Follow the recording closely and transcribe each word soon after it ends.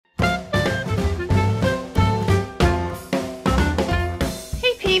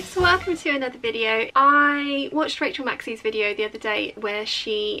welcome to another video. I watched Rachel Maxey's video the other day where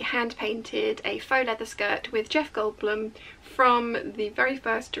she hand painted a faux leather skirt with Jeff Goldblum from the very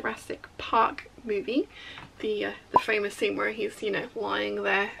first Jurassic Park movie. The famous scene where he's, you know, lying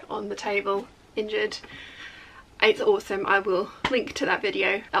there on the table injured. It's awesome. I will link to that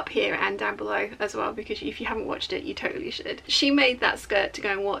video up here and down below as well, because if you haven't watched it, you totally should. She made that skirt to go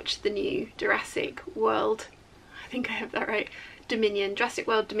and watch the new Jurassic World, I think I have that right, Jurassic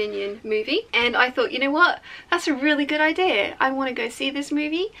World Dominion movie, and I thought, you know what, that's a really good idea. I want to go see this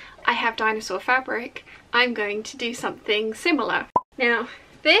movie. I have dinosaur fabric. I'm going to do something similar. Now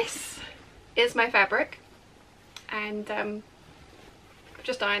this is my fabric, and I've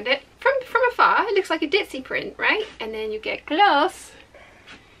just ironed it. From afar it looks like a ditzy print, right? And then you get close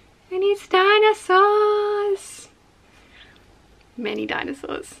and it's dinosaurs. Many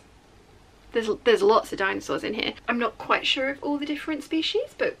dinosaurs. There's lots of dinosaurs in here. I'm not quite sure of all the different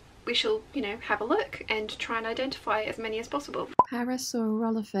species, but we shall, you know, have a look and try and identify as many as possible.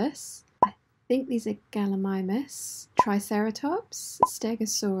 Parasaurolophus. I think these are Gallimimus. Triceratops.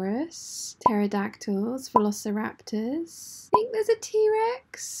 Stegosaurus. Pterodactyls. Velociraptors. I think there's a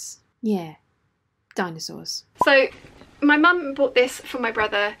T-Rex. Yeah, dinosaurs. So my mum bought this for my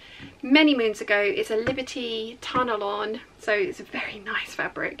brother many moons ago. It's a Liberty Tunnel-on, so it's a very nice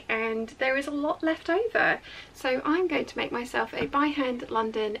fabric, and there is a lot left over. So I'm going to make myself a by hand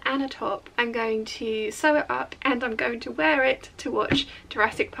London and a top. I'm going to sew it up and I'm going to wear it to watch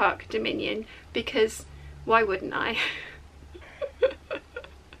Jurassic Park Dominion, because why wouldn't I?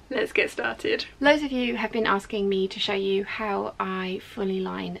 Let's get started. Loads of you have been asking me to show you how I fully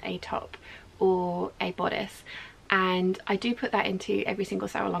line a top or a bodice, and I do put that into every single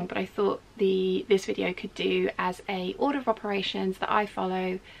sew along, but I thought this video could do as a order of operations that I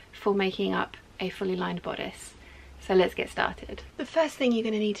follow for making up a fully lined bodice. So let's get started. The first thing you're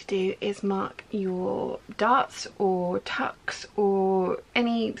going to need to do is mark your darts or tucks or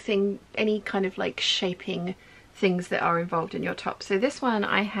anything, any kind of like shaping things that are involved in your top. So this one,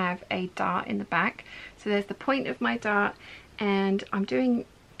 I have a dart in the back, so there's the point of my dart, and I'm doing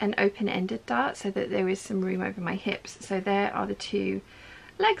an open-ended dart so that there is some room over my hips. So there are the two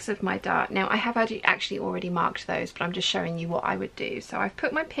legs of my dart. Now I have actually already marked those, but I'm just showing you what I would do. So I've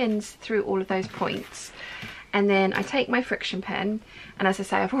put my pins through all of those points, and then I take my friction pen, and as I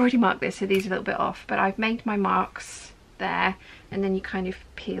say, I've already marked this, so these are a little bit off, but I've made my marks there, and then you kind of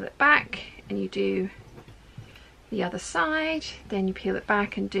peel it back and you do the other side, then you peel it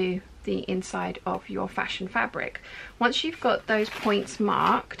back and do the inside of your fashion fabric. Once you've got those points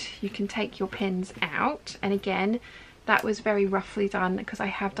marked, you can take your pins out, and again, that was very roughly done because I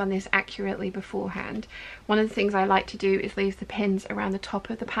have done this accurately beforehand. One of the things I like to do is leave the pins around the top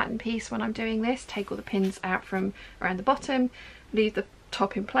of the pattern piece when I'm doing this. Take all the pins out from around the bottom, leave the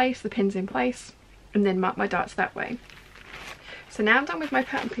top in place, the pins in place, and then mark my darts that way. So now I'm done with my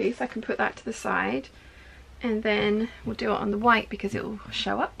pattern piece, I can put that to the side, and then we'll do it on the white because it will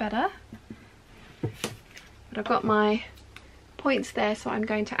show up better. But I've got my points there, so I'm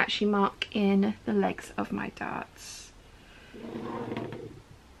going to actually mark in the legs of my darts.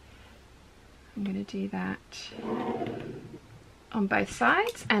 I'm going to do that on both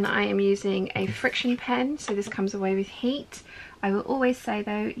sides, and I am using a friction pen, so this comes away with heat. I will always say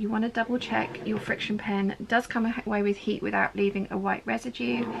though, you want to double check your friction pen does come away with heat without leaving a white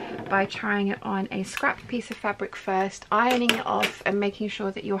residue by trying it on a scrapped piece of fabric first, ironing it off and making sure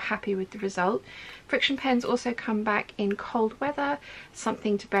that you're happy with the result. Friction pens also come back in cold weather,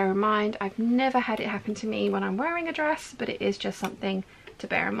 something to bear in mind. I've never had it happen to me when I'm wearing a dress, but it is just something to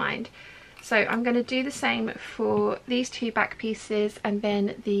bear in mind. So I'm going to do the same for these two back pieces and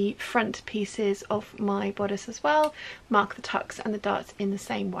then the front pieces of my bodice as well. Mark the tucks and the darts in the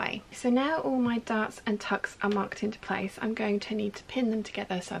same way. So now all my darts and tucks are marked into place, I'm going to need to pin them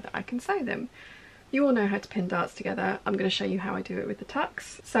together so that I can sew them. You all know how to pin darts together. I'm going to show you how I do it with the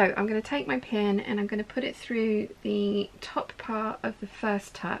tucks. So I'm going to take my pin and I'm going to put it through the top part of the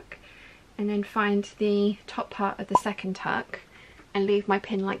first tuck, and then find the top part of the second tuck and leave my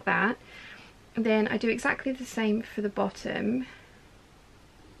pin like that. And then I do exactly the same for the bottom,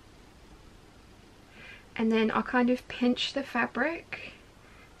 and then I'll kind of pinch the fabric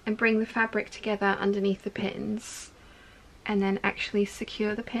and bring the fabric together underneath the pins, and then actually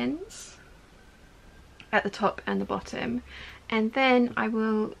secure the pins at the top and the bottom, and then I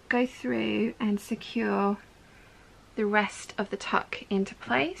will go through and secure the rest of the tuck into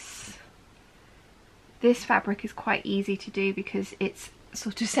place. This fabric is quite easy to do because it's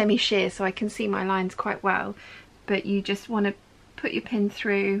sort of semi-sheer, so I can see my lines quite well, but you just want to put your pin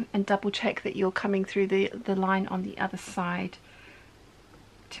through and double check that you're coming through the line on the other side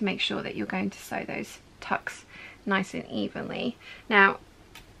to make sure that you're going to sew those tucks nice and evenly. Now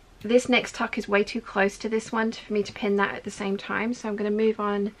this next tuck is way too close to this one for me to pin that at the same time, so I'm going to move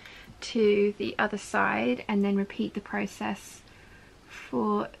on to the other side and then repeat the process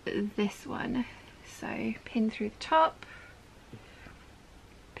for this one. So pin through the top,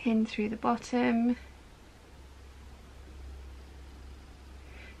 pin through the bottom,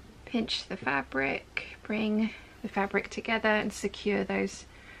 pinch the fabric, bring the fabric together and secure those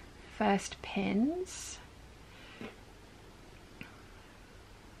first pins.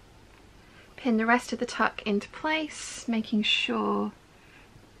 Pin the rest of the tuck into place, making sure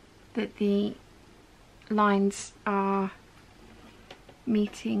that the lines are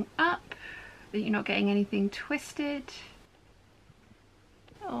meeting up, that you're not getting anything twisted,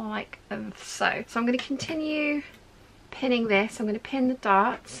 like so. So I'm going to continue pinning this. I'm going to pin the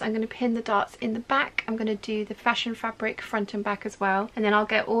darts. I'm going to pin the darts in the back. I'm going to do the fashion fabric front and back as well, and then I'll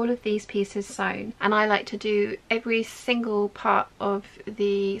get all of these pieces sewn. And I like to do every single part of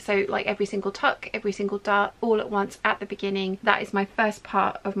the, so like every single tuck, every single dart all at once at the beginning. That is my first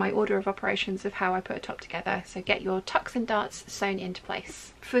part of my order of operations of how I put a top together. So get your tucks and darts sewn into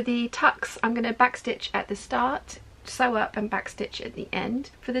place. For the tucks, I'm going to backstitch at the start, sew up and backstitch at the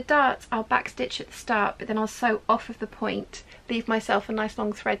end. For the darts, I'll backstitch at the start, but then I'll sew off of the point, leave myself a nice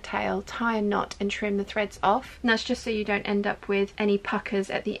long thread tail, tie a knot and trim the threads off. And that's just so you don't end up with any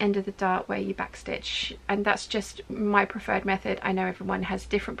puckers at the end of the dart where you backstitch. And that's just my preferred method. I know everyone has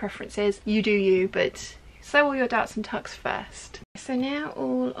different preferences. You do you, but sew all your darts and tucks first. So now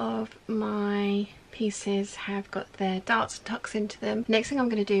all of my pieces have got their darts and tucks into them. Next thing I'm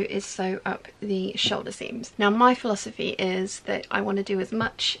going to do is sew up the shoulder seams. Now my philosophy is that I want to do as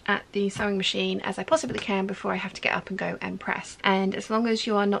much at the sewing machine as I possibly can before I have to get up and go and press. And as long as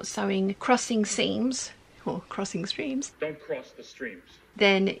you are not sewing crossing seams or crossing streams, don't cross the streams,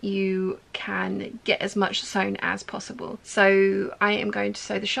 then you can get as much sewn as possible. So I am going to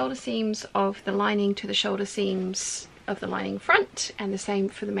sew the shoulder seams of the lining to the shoulder seams of the lining front, and the same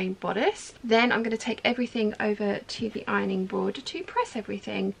for the main bodice. Then I'm going to take everything over to the ironing board to press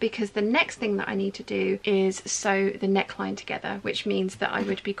everything, because the next thing that I need to do is sew the neckline together, which means that I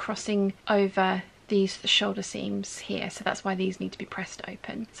would be crossing over these shoulder seams here, so that's why these need to be pressed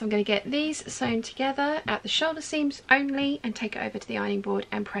open. So I'm going to get these sewn together at the shoulder seams only and take it over to the ironing board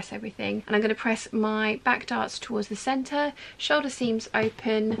and press everything. And I'm going to press my back darts towards the center, shoulder seams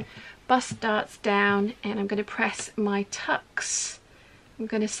open, bust darts down, and I'm going to press my tucks. I'm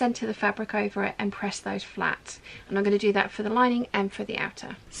going to center the fabric over it and press those flat, and I'm going to do that for the lining and for the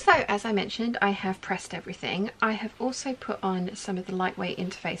outer. So as I mentioned, I have pressed everything. I have also put on some of the lightweight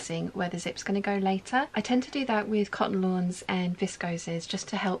interfacing where the zip's going to go later. I tend to do that with cotton lawns and viscoses just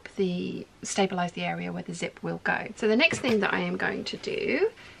to help stabilize the area where the zip will go. So the next thing that I am going to do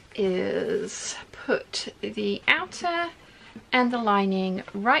is put the outer and the lining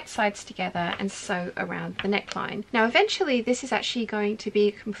right sides together and sew around the neckline. Now eventually this is actually going to be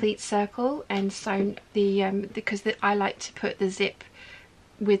a complete circle and sewn because I like to put the zip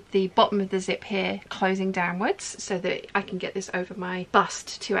with the bottom of the zip here closing downwards so that I can get this over my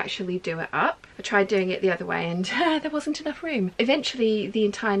bust to actually do it up. I tried doing it the other way and there wasn't enough room. Eventually the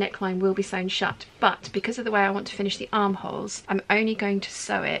entire neckline will be sewn shut, but because of the way I want to finish the armholes, I'm only going to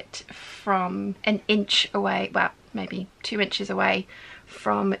sew it from an inch away, well maybe 2 inches away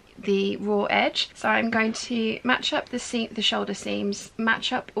from the raw edge. So I'm going to match up the shoulder seams,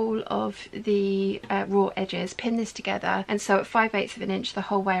 match up all of the raw edges, pin this together and sew at 5/8 of an inch the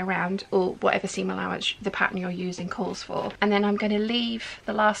whole way around, or whatever seam allowance the pattern you're using calls for. And then I'm going to leave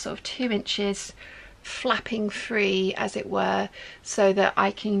the last sort of 2 inches flapping free, as it were, so that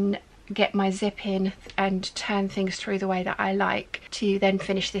I can get my zip in and turn things through the way that I like to then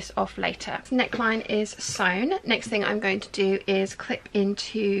finish this off later. The neckline is sewn. Next thing I'm going to do is clip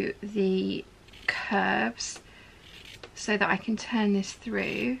into the curves so that I can turn this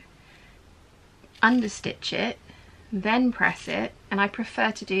through, understitch it, then press it. And I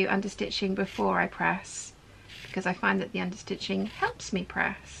prefer to do understitching before I press because I find that the understitching helps me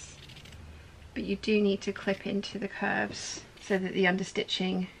press. But you do need to clip into the curves so that the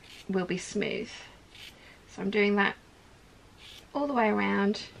understitching will be smooth. So I'm doing that all the way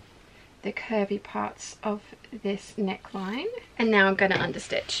around the curvy parts of this neckline, and now I'm going to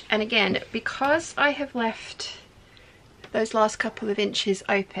understitch. And again, because I have left those last couple of inches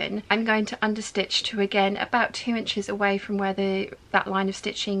open, I'm going to understitch to again about 2 inches away from where that line of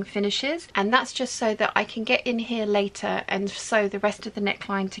stitching finishes, and that's just so that I can get in here later and sew the rest of the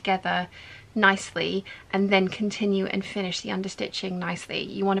neckline together nicely and then continue and finish the understitching nicely.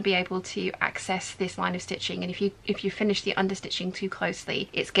 You want to be able to access this line of stitching, and if you finish the understitching too closely,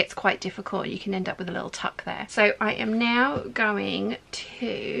 it gets quite difficult. You can end up with a little tuck there. So I am now going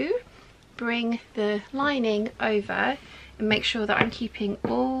to bring the lining over and make sure that I'm keeping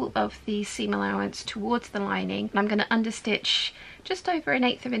all of the seam allowance towards the lining, and I'm going to understitch just over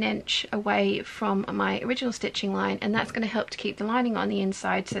 1/8 of an inch away from my original stitching line, and that's going to help to keep the lining on the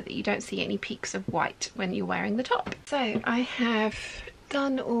inside so that you don't see any peaks of white when you're wearing the top. So I have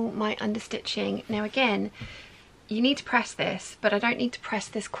done all my understitching. Now again, you need to press this, but I don't need to press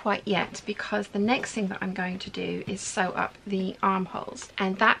this quite yet, because the next thing that I'm going to do is sew up the armholes,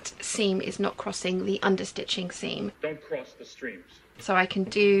 and that seam is not crossing the understitching seam. Don't cross the streams. So I can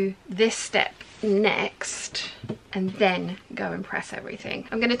do this step next and then go and press everything.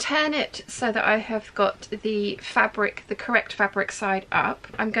 I'm going to turn it so that I have got the fabric, the correct fabric side up.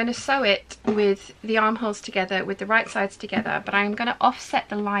 I'm going to sew it with the armholes together, with the right sides together, but I'm going to offset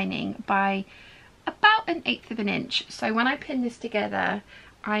the lining by about 1/8 of an inch. So when I pin this together,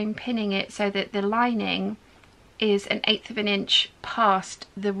 I'm pinning it so that the lining is 1/8 of an inch past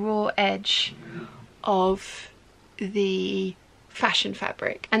the raw edge of the fashion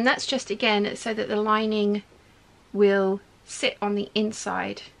fabric, and that's just again so that the lining will sit on the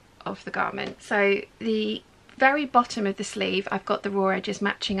inside of the garment. So the very bottom of the sleeve, I've got the raw edges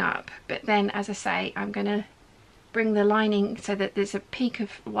matching up, but then, as I say, I'm going to bring the lining so that there's a peak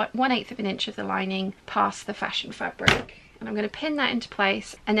of 1/8 of an inch of the lining past the fashion fabric, and I'm going to pin that into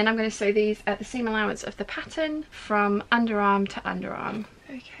place, and then I'm going to sew these at the seam allowance of the pattern from underarm to underarm.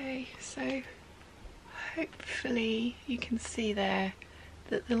 Okay, so hopefully you can see there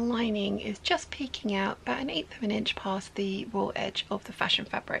that the lining is just peeking out about 1/8 of an inch past the raw edge of the fashion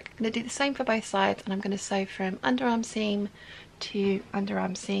fabric. I'm going to do the same for both sides, and I'm going to sew from underarm seam to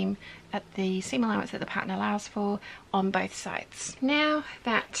underarm seam at the seam allowance that the pattern allows for on both sides. Now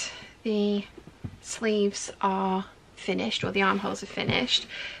that the sleeves are finished, or the armholes are finished,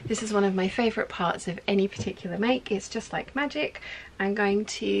 this is one of my favourite parts of any particular make. It's just like magic. I'm going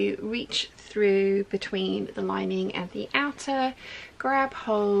to reach through between the lining and the outer, grab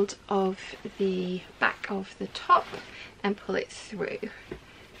hold of the back of the top and pull it through.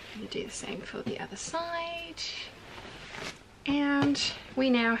 I'm going to do the same for the other side, and we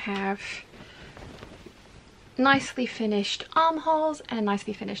now have nicely finished armholes and a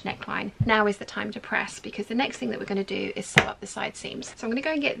nicely finished neckline. Now is the time to press, because the next thing that we're going to do is sew up the side seams. So I'm going to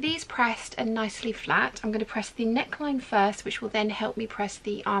go and get these pressed and nicely flat. I'm going to press the neckline first, which will then help me press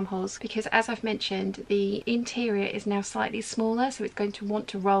the armholes, because as I've mentioned, the interior is now slightly smaller, so it's going to want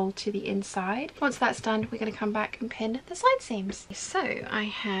to roll to the inside. Once that's done, we're going to come back and pin the side seams. So I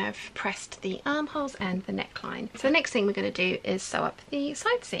have pressed the armholes and the neckline. So the next thing we're going to do is sew up the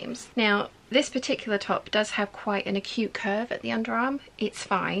side seams. Now, this particular top does have quite an acute curve at the underarm. It's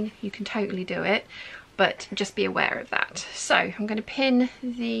fine, you can totally do it, but just be aware of that. So I'm going to pin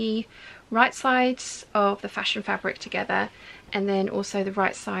the right sides of the fashion fabric together, and then also the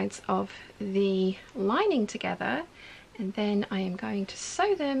right sides of the lining together, and then I am going to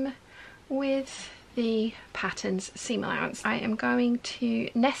sew them with the pattern's seam allowance. I am going to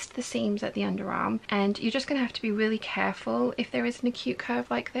nest the seams at the underarm, and you're just going to have to be really careful if there is an acute curve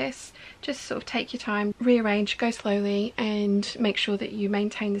like this. Just sort of take your time, rearrange, go slowly, and make sure that you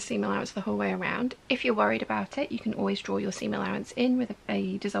maintain the seam allowance the whole way around. If you're worried about it, you can always draw your seam allowance in with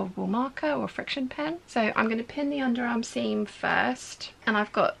a dissolvable marker or friction pen. So I'm going to pin the underarm seam first, and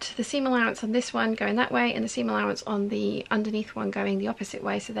I've got the seam allowance on this one going that way and the seam allowance on the underneath one going the opposite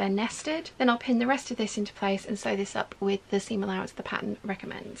way, so they're nested. Then I'll pin the rest of this into place and sew this up with the seam allowance the pattern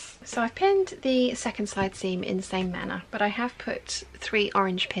recommends. So I've pinned the second side seam in the same manner, but I have put 3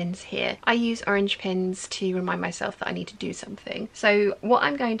 orange pins here. I use orange pins to remind myself that I need to do something. So what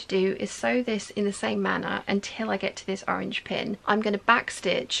I'm going to do is sew this in the same manner until I get to this orange pin. I'm going to back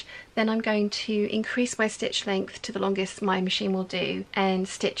stitch, then I'm going to increase my stitch length to the longest my machine will do and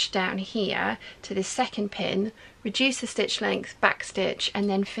stitch down here to this second pin, reduce the stitch length, back stitch, and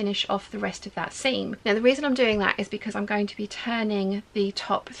then finish off the rest of that seam. Now the reason I'm doing that is because I'm going to be turning the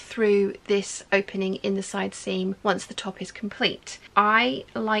top through this opening in the side seam once the top is complete. I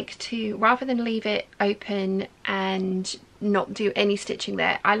like to, rather than leave it open and not do any stitching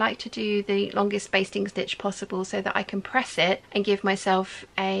there, I like to do the longest basting stitch possible so that I can press it and give myself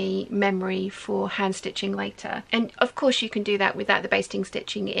a memory for hand stitching later. And of course you can do that without the basting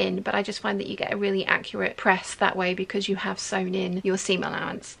stitching in, but I just find that you get a really accurate press that way because you have sewn in your seam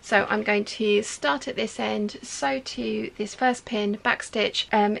allowance. So I'm going to start at this end, sew to this first pin, back stitch,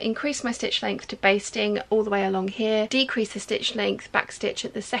 increase my stitch length to basting all the way along here, decrease the stitch length, back stitch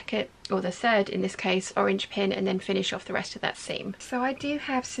at the second or the third in this case, orange pin, and then finish off the rest of that seam. So I do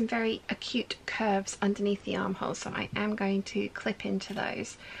have some very acute curves underneath the armhole, so I am going to clip into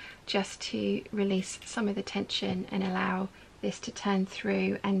those just to release some of the tension and allow this to turn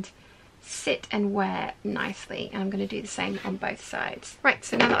through and sit and wear nicely. And I'm going to do the same on both sides. Right,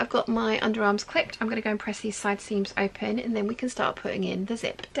 so now that I've got my underarms clipped, I'm going to go and press these side seams open, and then we can start putting in the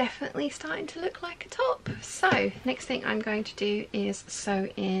zip. Definitely starting to look like a top. So next thing I'm going to do is sew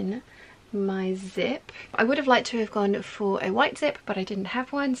in my zip. I would have liked to have gone for a white zip, but I didn't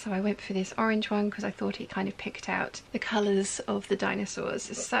have one, so I went for this orange one because I thought it kind of picked out the colours of the dinosaurs.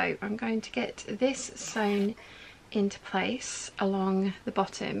 So I'm going to get this sewn into place along the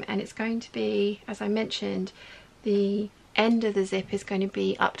bottom, and it's going to be, as I mentioned, the end of the zip is going to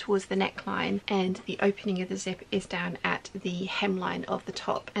be up towards the neckline, and the opening of the zip is down at the hemline of the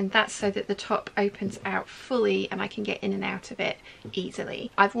top, and that's so that the top opens out fully and I can get in and out of it easily.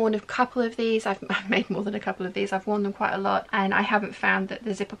 I've worn a couple of these, I've made more than a couple of these, I've worn them quite a lot, and I haven't found that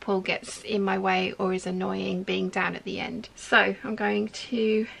the zipper pull gets in my way or is annoying being down at the end. So I'm going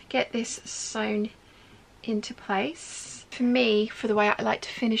to get this sewn into place. For me, for the way I like to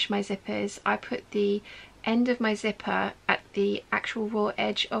finish my zippers, I put the end of my zipper at the actual raw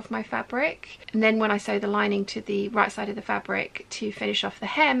edge of my fabric, and then when I sew the lining to the right side of the fabric to finish off the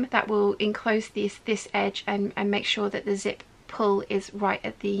hem, that will enclose this edge and make sure that the zip pull is right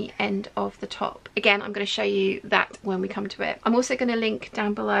at the end of the top. Again, I'm going to show you that when we come to it. I'm also going to link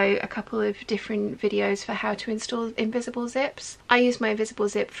down below a couple of different videos for how to install invisible zips. I use my invisible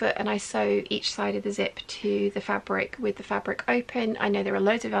zip foot and I sew each side of the zip to the fabric with the fabric open. I know there are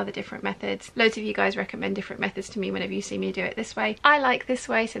loads of other different methods. Loads of you guys recommend different methods to me whenever you see me do it this way. I like this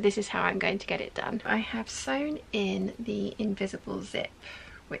way, so this is how I'm going to get it done. I have sewn in the invisible zip,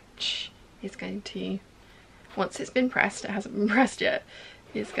 which is going to, once it's been pressed, it hasn't been pressed yet,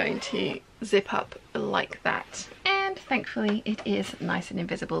 is going to zip up like that. And thankfully it is nice and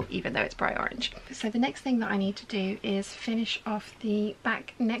invisible even though it's bright orange. So the next thing that I need to do is finish off the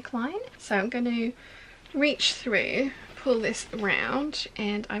back neckline. So I'm going to reach through, pull this around,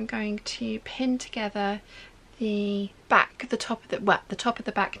 and I'm going to pin together the back, the top of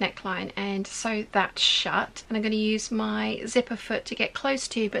the back neckline, and sew that shut. And I'm going to use my zipper foot to get close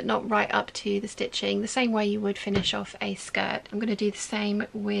to but not right up to the stitching, the same way you would finish off a skirt. I'm going to do the same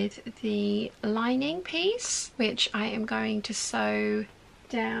with the lining piece, which I am going to sew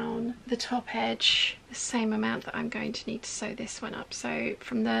down the top edge the same amount that I'm going to need to sew this one up. So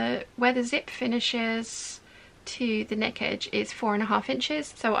from the where the zip finishes to the neck edge is 4.5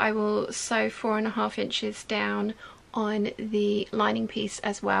 inches, so I will sew 4.5 inches down on the lining piece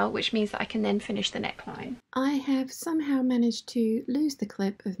as well, which means that I can then finish the neckline. I have somehow managed to lose the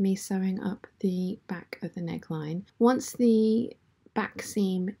clip of me sewing up the back of the neckline. Once the back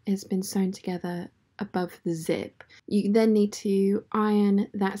seam has been sewn together above the zip, you then need to iron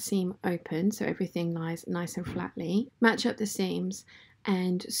that seam open so everything lies nice and flatly, match up the seams,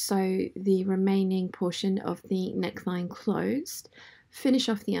 and sew the remaining portion of the neckline closed, finish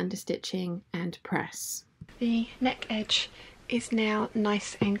off the understitching and press. The neck edge is now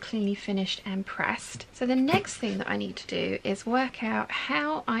nice and cleanly finished and pressed. So the next thing that I need to do is work out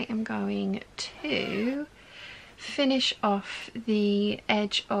how I am going to finish off the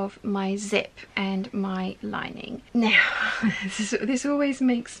edge of my zip and my lining. Now, this always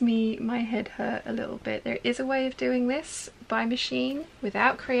makes my head hurt a little bit. There is a way of doing this by machine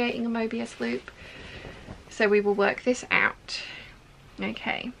without creating a Mobius loop, so we will work this out.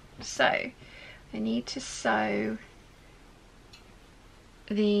 Okay, so I need to sew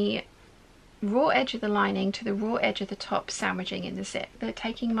the raw edge of the lining to the raw edge of the top, sandwiching in the zip. They're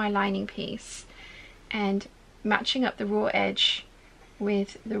taking my lining piece and matching up the raw edge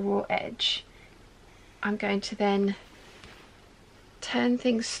with the raw edge. I'm going to then turn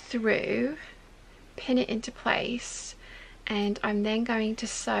things through, pin it into place, and I'm then going to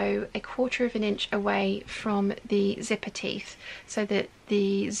sew 1/4 inch away from the zipper teeth so that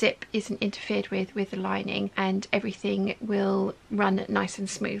the zip isn't interfered with the lining and everything will run nice and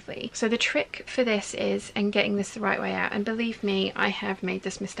smoothly. So the trick for this is, and getting this the right way out, and believe me, I have made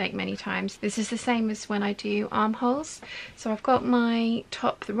this mistake many times. This is the same as when I do armholes. So I've got my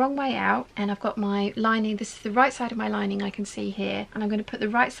top the wrong way out and I've got my lining, this is the right side of my lining I can see here, and I'm going to put the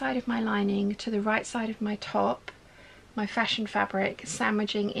right side of my lining to the right side of my top, my fashion fabric,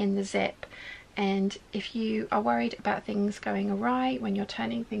 sandwiching in the zip. And if you are worried about things going awry when you're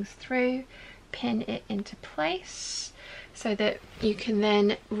turning things through, pin it into place so that you can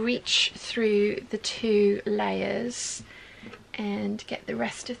then reach through the 2 layers and get the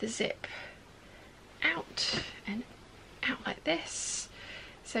rest of the zip out and out like this.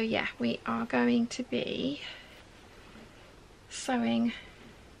 So yeah, we are going to be sewing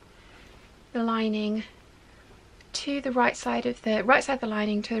the lining to the right side of the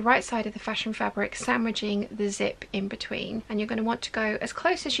lining, to the right side of the fashion fabric, sandwiching the zip in between. And you're going to want to go as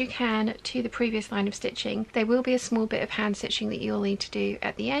close as you can to the previous line of stitching. There will be a small bit of hand stitching that you'll need to do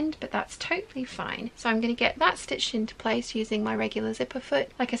at the end, but that's totally fine. So I'm going to get that stitched into place using my regular zipper foot.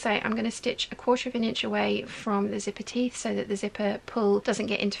 Like I say, I'm going to stitch 1/4 of an inch away from the zipper teeth so that the zipper pull doesn't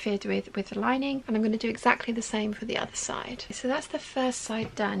get interfered with the lining, and I'm going to do exactly the same for the other side. So that's the first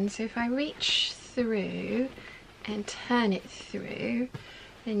side done. So if I reach through and turn it through,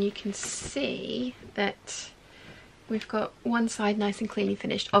 then you can see that we've got one side nice and cleanly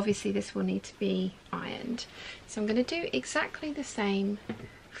finished. Obviously this will need to be ironed, so I'm going to do exactly the same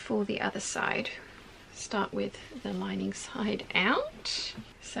for the other side. Start with the lining side out.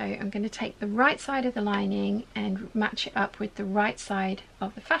 So I'm going to take the right side of the lining and match it up with the right side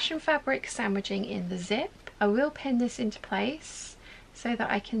of the fashion fabric, sandwiching in the zip. I will pin this into place so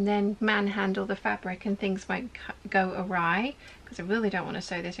that I can then manhandle the fabric and things won't go awry, because I really don't want to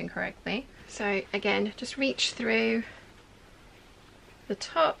sew this incorrectly. So again, just reach through the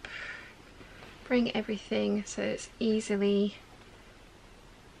top, bring everything so it's easily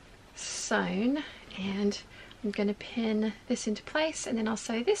sewn, and I'm going to pin this into place, and then I'll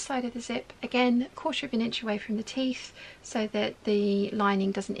sew this side of the zip again 1/4 of an inch away from the teeth so that the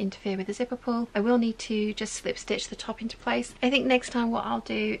lining doesn't interfere with the zipper pull. I will need to just slip stitch the top into place. I think next time what I'll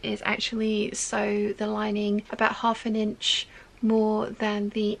do is actually sew the lining about 1/2 an inch more than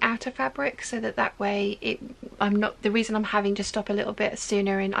the outer fabric, so that way the reason I'm having to stop a little bit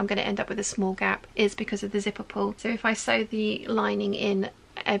sooner and I'm going to end up with a small gap is because of the zipper pull. So if I sew the lining in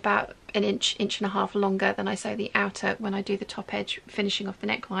about an inch and a half longer than I sew the outer when I do the top edge finishing off the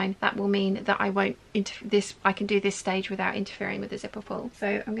neckline, that will mean that I can do this stage without interfering with the zipper pull.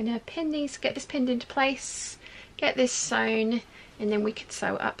 So I'm going to pin these, get this pinned into place, get this sewn, and then we could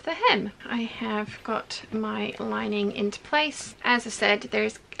sew up the hem. I have got my lining into place. As I said,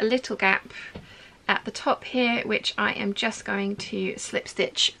 there's a little gap at the top here, which I am just going to slip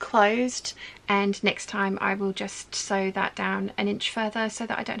stitch closed, and next time I will just sew that down an inch further so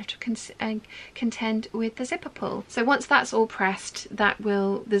that I don't have to contend with the zipper pull. So once that's all pressed,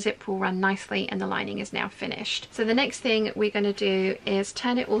 the zip will run nicely and the lining is now finished. So the next thing we're going to do is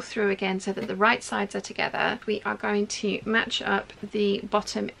turn it all through again so that the right sides are together. We are going to match up the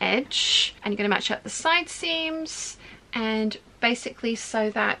bottom edge, and you're going to match up the side seams and basically sew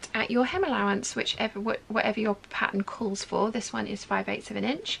that at your hem allowance, whatever your pattern calls for. This one is 5/8 of an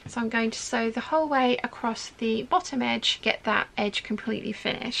inch. So I'm going to sew the whole way across the bottom edge, get that edge completely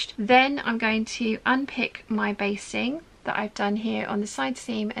finished. Then I'm going to unpick my basting that I've done here on the side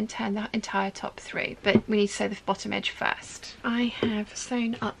seam and turn the entire top through, but we need to sew the bottom edge first. I have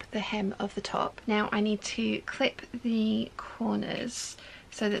sewn up the hem of the top. Now I need to clip the corners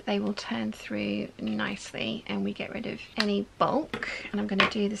so that they will turn through nicely and we get rid of any bulk, and I'm going to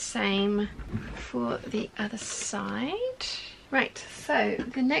do the same for the other side. Right, so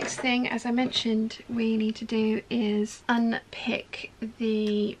the next thing, as I mentioned, we need to do is unpick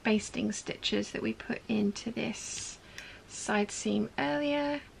the basting stitches that we put into this side seam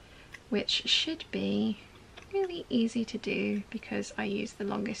earlier, which should be really easy to do because I use the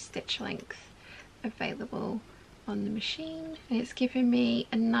longest stitch length available on the machine, and it's given me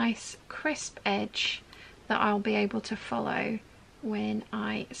a nice crisp edge that I'll be able to follow when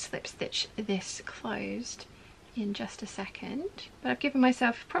I slip stitch this closed in just a second. But I've given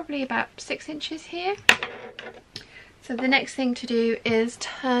myself probably about 6 inches here. So the next thing to do is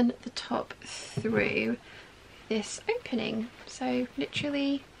turn the top through this opening. So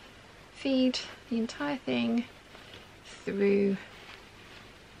literally feed the entire thing through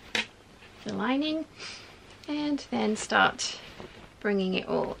the lining and then start bringing it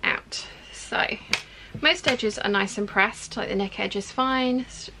all out. So most edges are nice and pressed, like the neck edge is fine,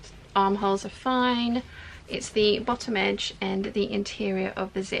 armholes are fine. It's the bottom edge and the interior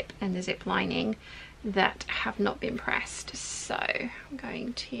of the zip and the zip lining that have not been pressed. So I'm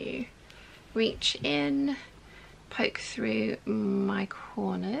going to reach in, poke through my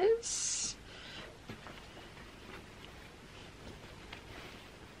corners,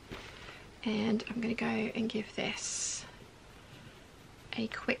 and I'm going to go and give this a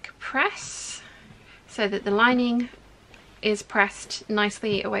quick press so that the lining is pressed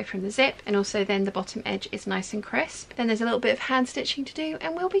nicely away from the zip, and also then the bottom edge is nice and crisp. Then there's a little bit of hand stitching to do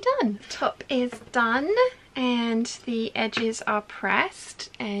and we'll be done. The top is done and the edges are pressed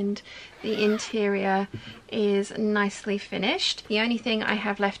and the interior is nicely finished. The only thing I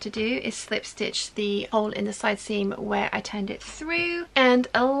have left to do is slip stitch the hole in the side seam where I turned it through, and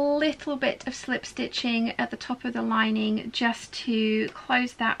a little bit of slip stitching at the top of the lining just to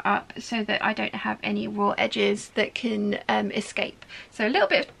close that up so that I don't have any raw edges that can escape. So a little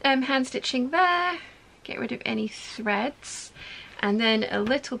bit of hand stitching there, get rid of any threads, and then a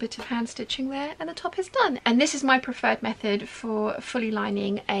little bit of hand stitching there, and the top is done. And this is my preferred method for fully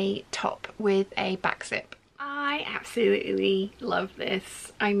lining a top with a back zip. I absolutely love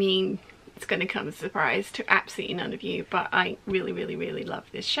this. I mean, it's going to come as a surprise to absolutely none of you, but I really love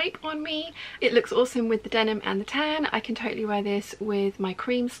this shape on me. It looks awesome with the denim and the tan. I can totally wear this with my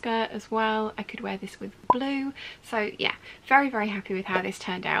cream skirt as well. I could wear this with blue. So yeah, very happy with how this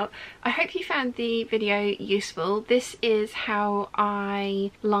turned out. I hope you found the video useful. This is how I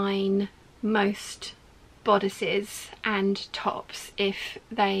line most bodices and tops if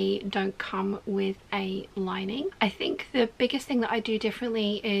they don't come with a lining. I think the biggest thing that I do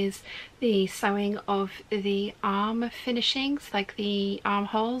differently is the sewing of the arm finishings, like the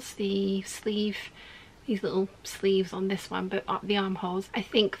armholes, the sleeve, these little sleeves on this one, but the armholes. I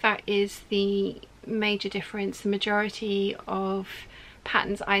think that is the major difference. The majority of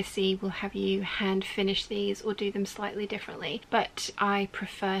patterns I see will have you hand finish these or do them slightly differently, but I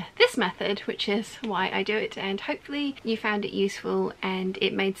prefer this method, which is why I do it, and hopefully you found it useful and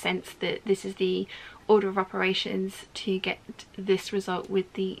it made sense that this is the order of operations to get this result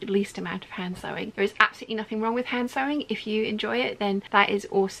with the least amount of hand sewing. There is absolutely nothing wrong with hand sewing. If you enjoy it, then that is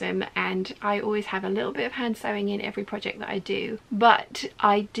awesome, and I always have a little bit of hand sewing in every project that I do, but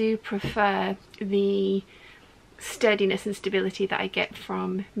I do prefer the sturdiness and stability that I get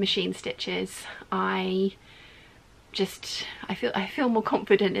from machine stitches. I feel more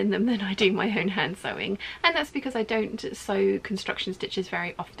confident in them than I do my own hand sewing, and that's because I don't sew construction stitches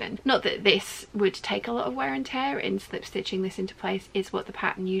very often. Not that this would take a lot of wear and tear, and slip stitching this into place is what the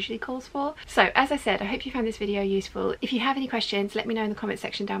pattern usually calls for. So as I said, I hope you found this video useful. If you have any questions, let me know in the comment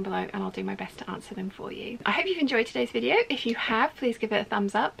section down below and I'll do my best to answer them for you. I hope you've enjoyed today's video. If you have, please give it a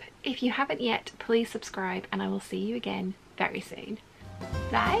thumbs up. If you haven't yet, please subscribe, and I will see you again very soon.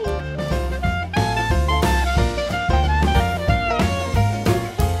 Bye!